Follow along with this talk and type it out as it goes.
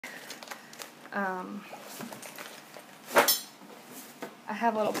I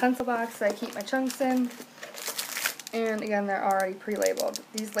have a little pencil box that I keep my chunks in. And again, they're already pre-labeled.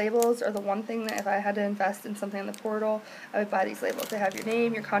 These labels are the one thing that if I had to invest in something in the portal, I would buy these labels. They have your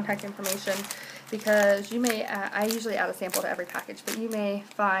name, your contact information, because you may, I usually add a sample to every package, but you may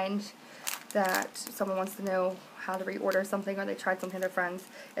find that someone wants to know how to reorder something or they tried something with their friends.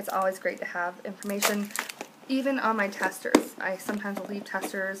 It's always great to have information. Even on my testers, I sometimes will leave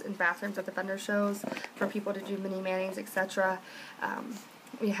testers in bathrooms at the vendor shows for people to do mini manis, etc.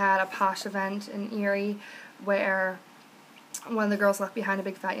 We had a Posh event in Erie where one of the girls left behind a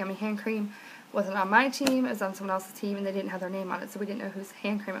big fat yummy hand cream. It wasn't on my team, it was on someone else's team, and they didn't have their name on it, so we didn't know whose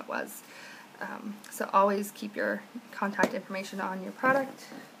hand cream it was. So always keep your contact information on your product.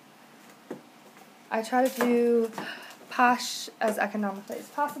 I try to do Posh as economically as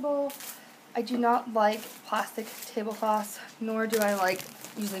possible. I do not like plastic tablecloths, nor do I like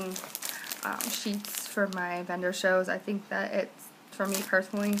using sheets for my vendor shows. I think that it's, for me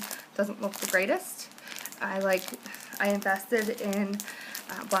personally, doesn't look the greatest. I invested in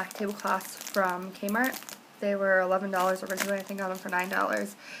black tablecloths from Kmart. They were $11 originally. I think I got them for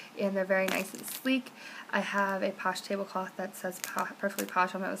 $9, and they're very nice and sleek. I have a Posh tablecloth that says Perfectly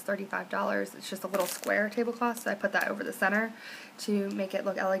Posh on it. It was $35. It's just a little square tablecloth, so I put that over the center to make it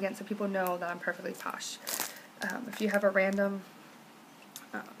look elegant so people know that I'm perfectly posh. If you have a random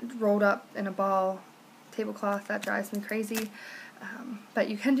rolled up in a ball tablecloth, that drives me crazy. But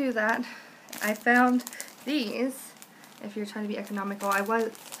you can do that. I found these, if you're trying to be economical.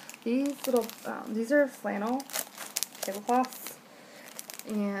 These are flannel tablecloths,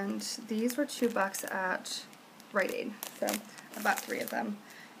 and these were $2 at Rite Aid, so I bought 3 of them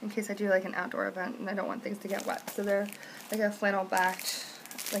in case I do like an outdoor event and I don't want things to get wet. So they're like a flannel backed,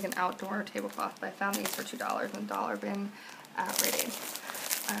 like an outdoor tablecloth, but I found these for $2 in the dollar bin at Rite Aid.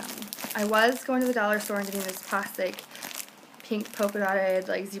 I was going to the dollar store and getting this plastic pink polka dotted,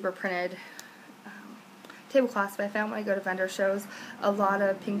 like zebra printed tablecloths, but I found when I go to vendor shows, a lot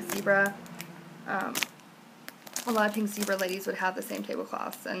of pink zebra ladies would have the same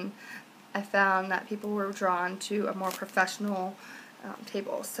tablecloths, and I found that people were drawn to a more professional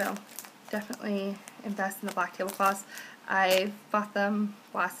table. So definitely invest in the black tablecloths. I bought them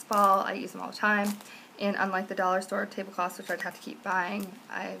last fall. I use them all the time, and unlike the dollar store tablecloths, which I'd have to keep buying,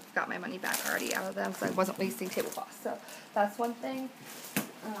 I've got my money back already out of them, so I wasn't wasting tablecloths. So that's one thing.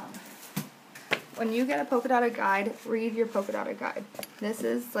 When you get a polka dotted guide, read your polka dotted guide. This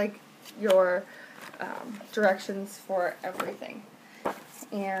is like your directions for everything.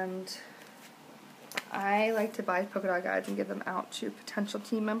 And I like to buy polka dot guides and give them out to potential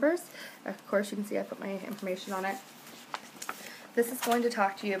team members. Of course, you can see I put my information on it. This is going to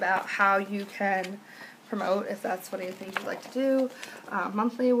talk to you about how you can promote, if that's what you think you'd like to do.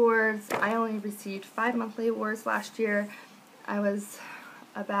 Monthly awards. I only received 5 monthly awards last year. I was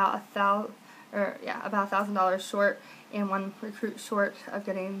about $1,000 short, and one recruit short of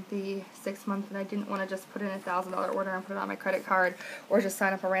getting the 6 month, and I didn't want to just put in a $1,000 order and put it on my credit card or just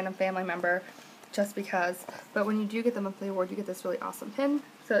sign up a random family member just because. But when you do get the monthly award, you get this really awesome pin.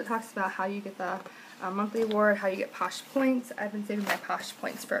 So it talks about how you get the monthly award, how you get Posh points. I've been saving my Posh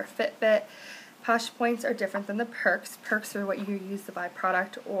points for a Fitbit. Posh points are different than the perks. Perks are what you use to buy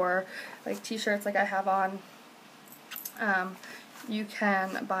product or like t-shirts like I have on. You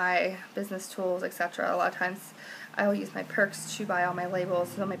can buy business tools, etc. A lot of times I will use my perks to buy all my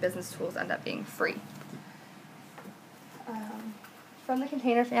labels, so my business tools end up being free. From the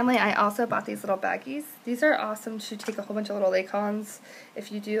Container family, I also bought these little baggies. These are awesome to take a whole bunch of little Laycons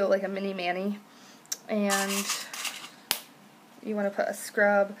if you do like a mini mani, and you want to put a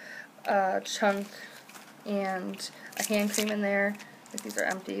scrub, a chunk, and a hand cream in there. Like, these are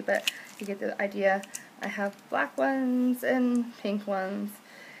empty, but you get the idea. I have black ones and pink ones,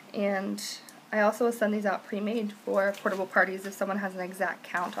 and I also will send these out pre-made for portable parties if someone has an exact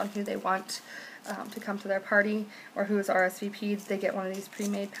count on who they want to come to their party or who is RSVP'd. They get one of these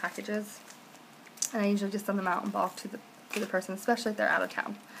pre-made packages, and I usually just send them out in bulk to the person, especially if they're out of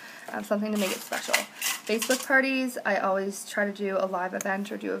town. Something to make it special. Facebook parties, I always try to do a live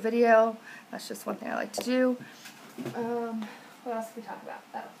event or do a video. That's just one thing I like to do. What else can we talk about?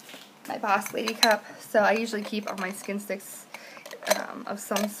 Oh, my Boss Lady Cup. So I usually keep all my skin sticks of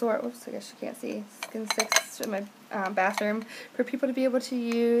some sort. Whoops, I guess you can't see. Skin sticks in my bathroom for people to be able to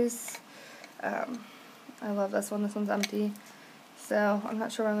use. I love this one. This one's empty. So I'm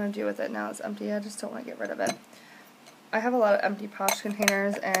not sure what I'm going to do with it now it's empty. I just don't want to get rid of it. I have a lot of empty Posh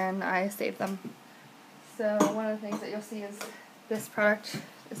containers, and I save them. So one of the things that you'll see is this product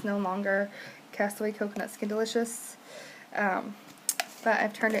is no longer Castaway Coconut Skin Delicious. But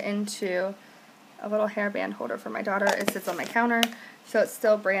I've turned it into a little hairband holder for my daughter. It sits on my counter, so it's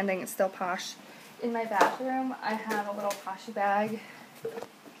still branding, it's still posh. In my bathroom, I have a little Poshy bag.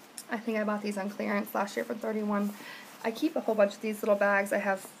 I think I bought these on clearance last year for $31. I keep a whole bunch of these little bags. I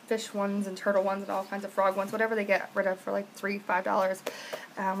have fish ones and turtle ones and all kinds of frog ones, whatever they get rid of for like $3, $5.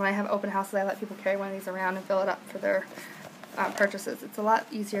 When I have open houses, I let people carry one of these around and fill it up for their purchases. It's a lot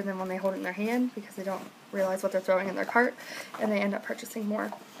easier than when they hold it in their hand because they don't realize what they're throwing in their cart and they end up purchasing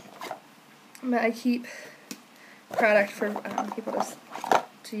more. But I keep product for people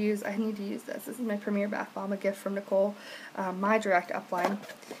to use. I need to use this. This is my Premier Bath Bomb, a gift from Nicole, my direct upline.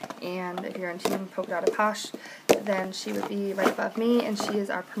 And if you're in Team PolkaDottedPosh, then she would be right above me, and she is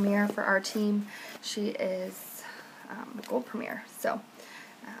our premier for our team. She is Gold Premier, so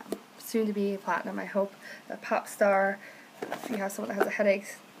soon to be Platinum, I hope. A pop star. If you have someone that has a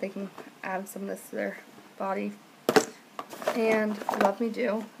headache, they can add some of this to their body. And Love Me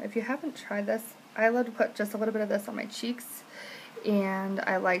Do. If you haven't tried this, I love to put just a little bit of this on my cheeks, and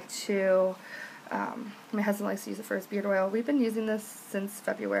I like to, my husband likes to use it for his beard oil. We've been using this since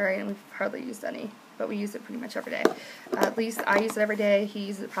February, and we've hardly used any, but we use it pretty much every day. At least I use it every day. He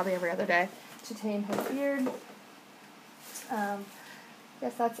uses it probably every other day to tame his beard.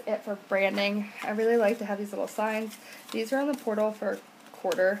 Guess that's it for branding. I really like to have these little signs. These were on the portal for a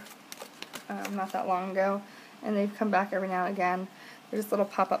quarter, not that long ago, and they've come back every now and again. They're just little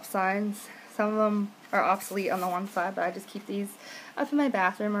pop-up signs. Some of them are obsolete on the one side, but I just keep these up in my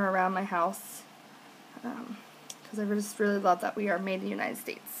bathroom or around my house because I just really love that we are made in the United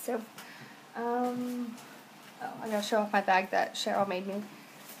States. So, I'm going to show off my bag that Cheryl made me.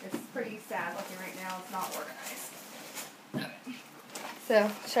 It's pretty sad looking right now. It's not organized. So,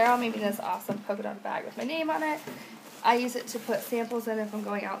 Cheryl made me this awesome polka dot bag with my name on it. I use it to put samples in if I'm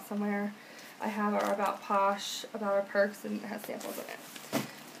going out somewhere. I have our About Posh, About Our Perks, and it has samples in it.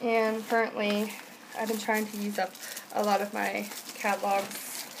 And currently, I've been trying to use up a lot of my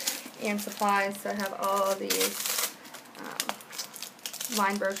catalogs and supplies, so I have all of these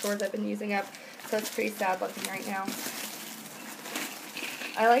line brochures I've been using up, so it's pretty sad looking right now.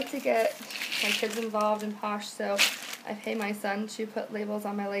 I like to get my kids involved in Posh, so I pay my son to put labels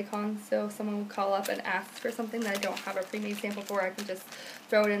on my Laycons, so if someone will call up and ask for something that I don't have a pre-made sample for, I can just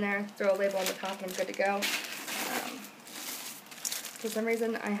throw it in there, throw a label on the top, and I'm good to go. For some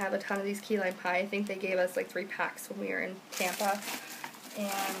reason, I have a ton of these key lime pie. I think they gave us like 3 packs when we were in Tampa. And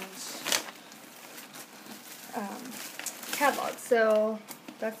catalogs. So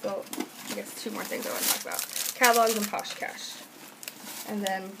that's I guess 2 more things I want to talk about. Catalogs and Posh Cash. And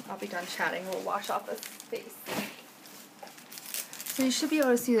then I'll be done chatting. We'll wash off this face. So you should be able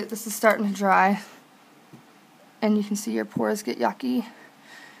to see that this is starting to dry. And you can see your pores get yucky.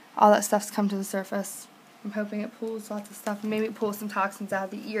 All that stuff's come to the surface. I'm hoping it pulls lots of stuff. Maybe it pulls some toxins out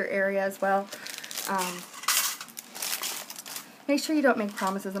of the ear area as well. Make sure you don't make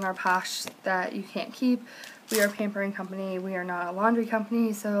promises in our Posh that you can't keep. We are a pampering company. We are not a laundry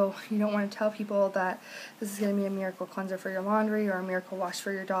company, so you don't want to tell people that this is going to be a miracle cleanser for your laundry or a miracle wash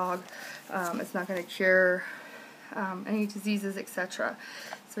for your dog. It's not going to cure any diseases, etc.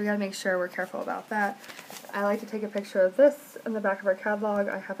 So we got to make sure we're careful about that. I like to take a picture of this in the back of our catalog.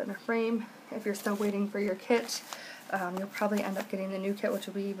 I have it in a frame. If you're still waiting for your kit, you'll probably end up getting the new kit, which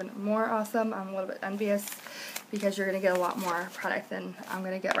will be even more awesome. I'm a little bit envious because you're going to get a lot more product than I'm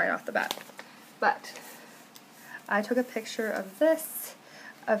going to get right off the bat. But I took a picture of this,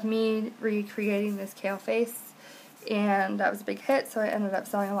 of me recreating this kale face, and that was a big hit, so I ended up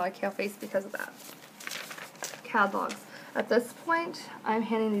selling a lot of kale face because of that. Catalogs. At this point, I'm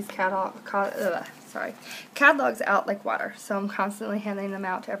handing these catalogs out like water, so I'm constantly handing them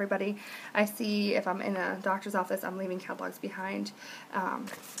out to everybody. I see if I'm in a doctor's office, I'm leaving catalogs behind.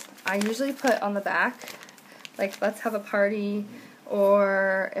 I usually put on the back, like, let's have a party,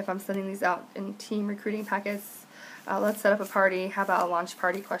 or if I'm sending these out in team recruiting packets, let's set up a party, how about a launch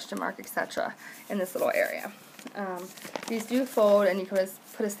party, question mark, etc. in this little area. These do fold, and you can just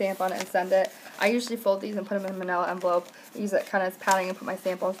put a stamp on it and send it. I usually fold these and put them in a manila envelope. I use it kind of as padding and put my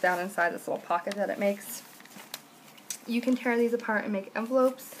samples down inside this little pocket that it makes. You can tear these apart and make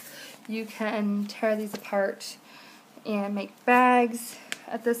envelopes. You can tear these apart and make bags.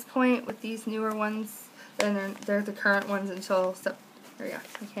 At this point, with these newer ones, then they're the current ones until I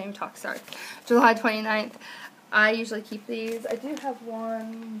can't even talk, sorry, July 29th. I usually keep these. I do have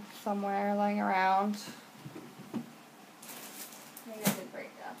one somewhere lying around. Maybe I did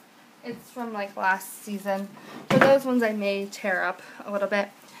break down. It's from like last season. For those ones I may tear up a little bit.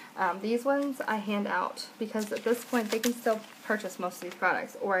 These ones I hand out because at this point they can still purchase most of these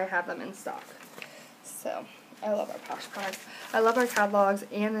products, or I have them in stock. So I love our Posh products. I love our catalogs.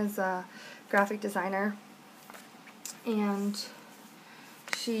 Anne is graphic designer, and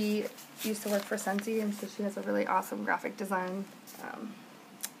she used to work for Scentsy, and so she has a really awesome graphic design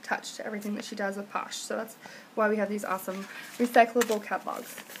touch to everything that she does with Posh. So that's why we have these awesome recyclable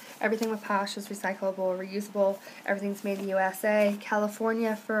catalogs. Everything with Posh is recyclable, reusable. Everything's made in the USA,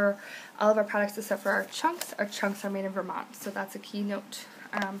 California for all of our products except for our chunks. Our chunks are made in Vermont, so that's a key note.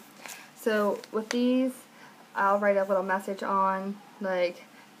 So with these, I'll write a little message on, like,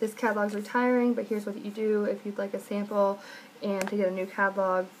 this catalog's retiring, but here's what you do if you'd like a sample, and to get a new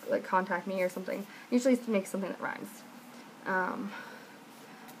catalog, like, contact me or something. Usually to make something that rhymes.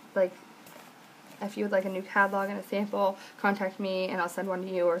 Like, if you would like a new catalog and a sample, contact me and I'll send one to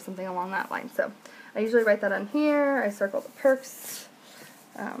you, or something along that line. So I usually write that on here. I circle the perks,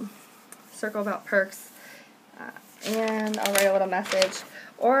 circle about perks, and I'll write a little message.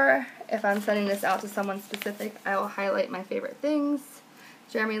 Or if I'm sending this out to someone specific, I will highlight my favorite things.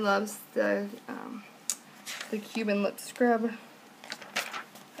 Jeremy loves the Cuban lip scrub.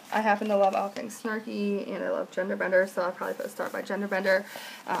 I happen to love all things snarky, and I love gender bender, so I'll probably put Start by Gender Bender.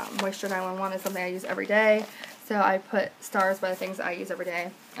 Moisture 911 is something I use every day, so I put stars by the things I use every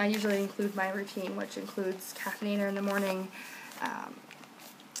day. I usually include my routine, which includes caffeinator in the morning,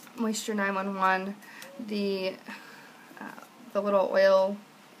 Moisture 911, the little oil,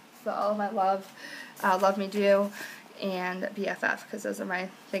 the All of My Love, Love Me Do, and BFF, because those are my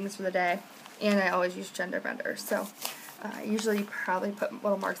things for the day. And I always use gender bender, so I usually probably put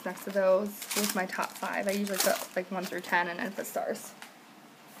little marks next to those with my top 5. I usually put like 1 through 10 and then put stars.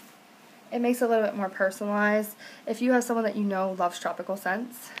 It makes it a little bit more personalized. If you have someone that you know loves tropical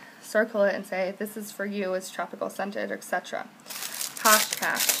scents, circle it and say, this is for you, it's tropical scented, etc. Posh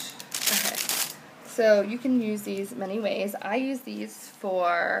Cash. Okay. So you can use these many ways. I use these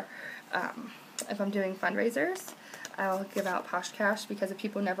for if I'm doing fundraisers. I'll give out Posh Cash, because if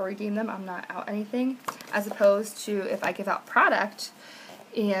people never redeem them, I'm not out anything. As opposed to if I give out product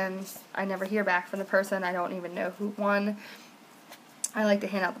and I never hear back from the person, I don't even know who won, I like to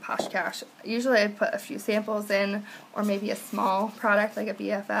hand out the Posh Cash. Usually I put a few samples in, or maybe a small product like a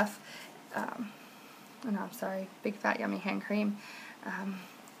BFF, Big Fat Yummy Hand Cream.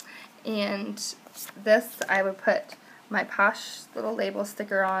 And this, I would put my Posh little label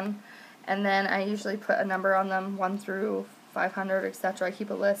sticker on, and then I usually put a number on them, 1 through 500, etc. I keep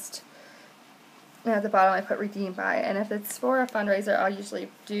a list. And at the bottom I put redeem by. And if it's for a fundraiser, I'll usually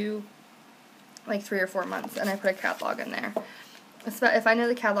do like 3 or 4 months, and I put a catalog in there. If I know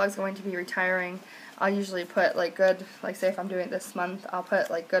the catalog's going to be retiring, I'll usually put like good, like say if I'm doing it this month, I'll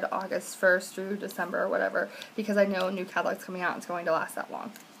put like good August 1st through December or whatever, because I know a new catalog's coming out and it's going to last that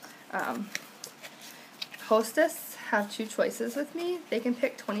long. Hostess have 2 choices with me. They can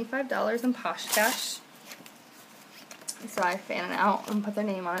pick $25 in Posh Cash. So I fan it out and put their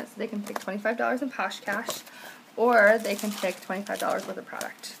name on it, so they can pick $25 in Posh Cash, or they can pick $25 worth of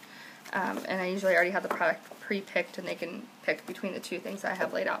product. And I usually already have the product pre-picked, and they can pick between the 2 things I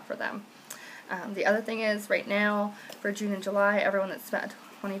have laid out for them. The other thing is, right now, for June and July, everyone that spent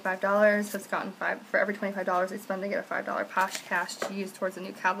 $25 has gotten for every $25 they spend, they get a $5 Posh Cash to use towards a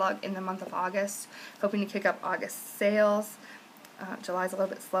new catalog in the month of August, hoping to kick up August sales. July's a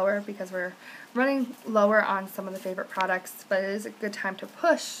little bit slower because we're running lower on some of the favorite products, but it is a good time to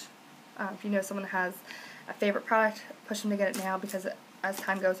push. If you know someone has a favorite product, push them to get it now, because as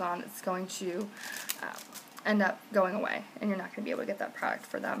time goes on, it's going to end up going away, and you're not going to be able to get that product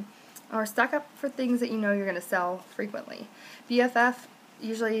for them. Or stock up for things that you know you're going to sell frequently. BFF,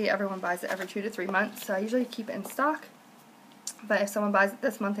 usually everyone buys it every 2 to 3 months, so I usually keep it in stock. But if someone buys it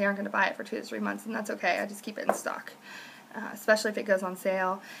this month, they aren't going to buy it for 2 to 3 months, and that's okay. I just keep it in stock, especially if it goes on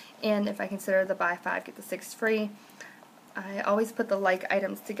sale. And if I consider the buy 5, get the 6 free, I always put the like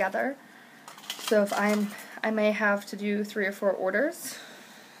items together. So if I may have to do 3 or 4 orders.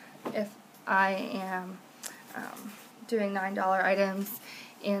 If I am doing $9 items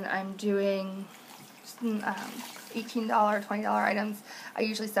and I'm doing $18, $20 items, I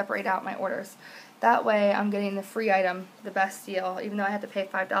usually separate out my orders. That way I'm getting the free item, the best deal, even though I had to pay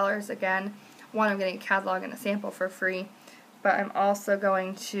 $5 again. One, I'm getting a catalog and a sample for free, but I'm also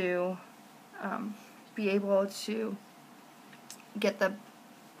going to be able to get the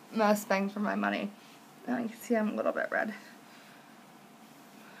most bang for my money. Now you can see I'm a little bit red.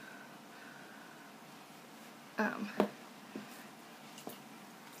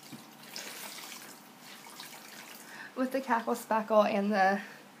 With the Cackle Spackle and the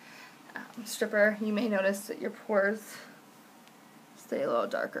stripper, you may notice that your pores stay a little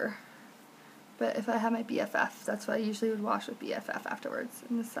darker. But if I have my BFF, that's what I usually would wash with BFF afterwards.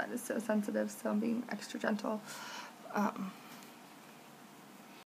 And this side is so sensitive, so I'm being extra gentle.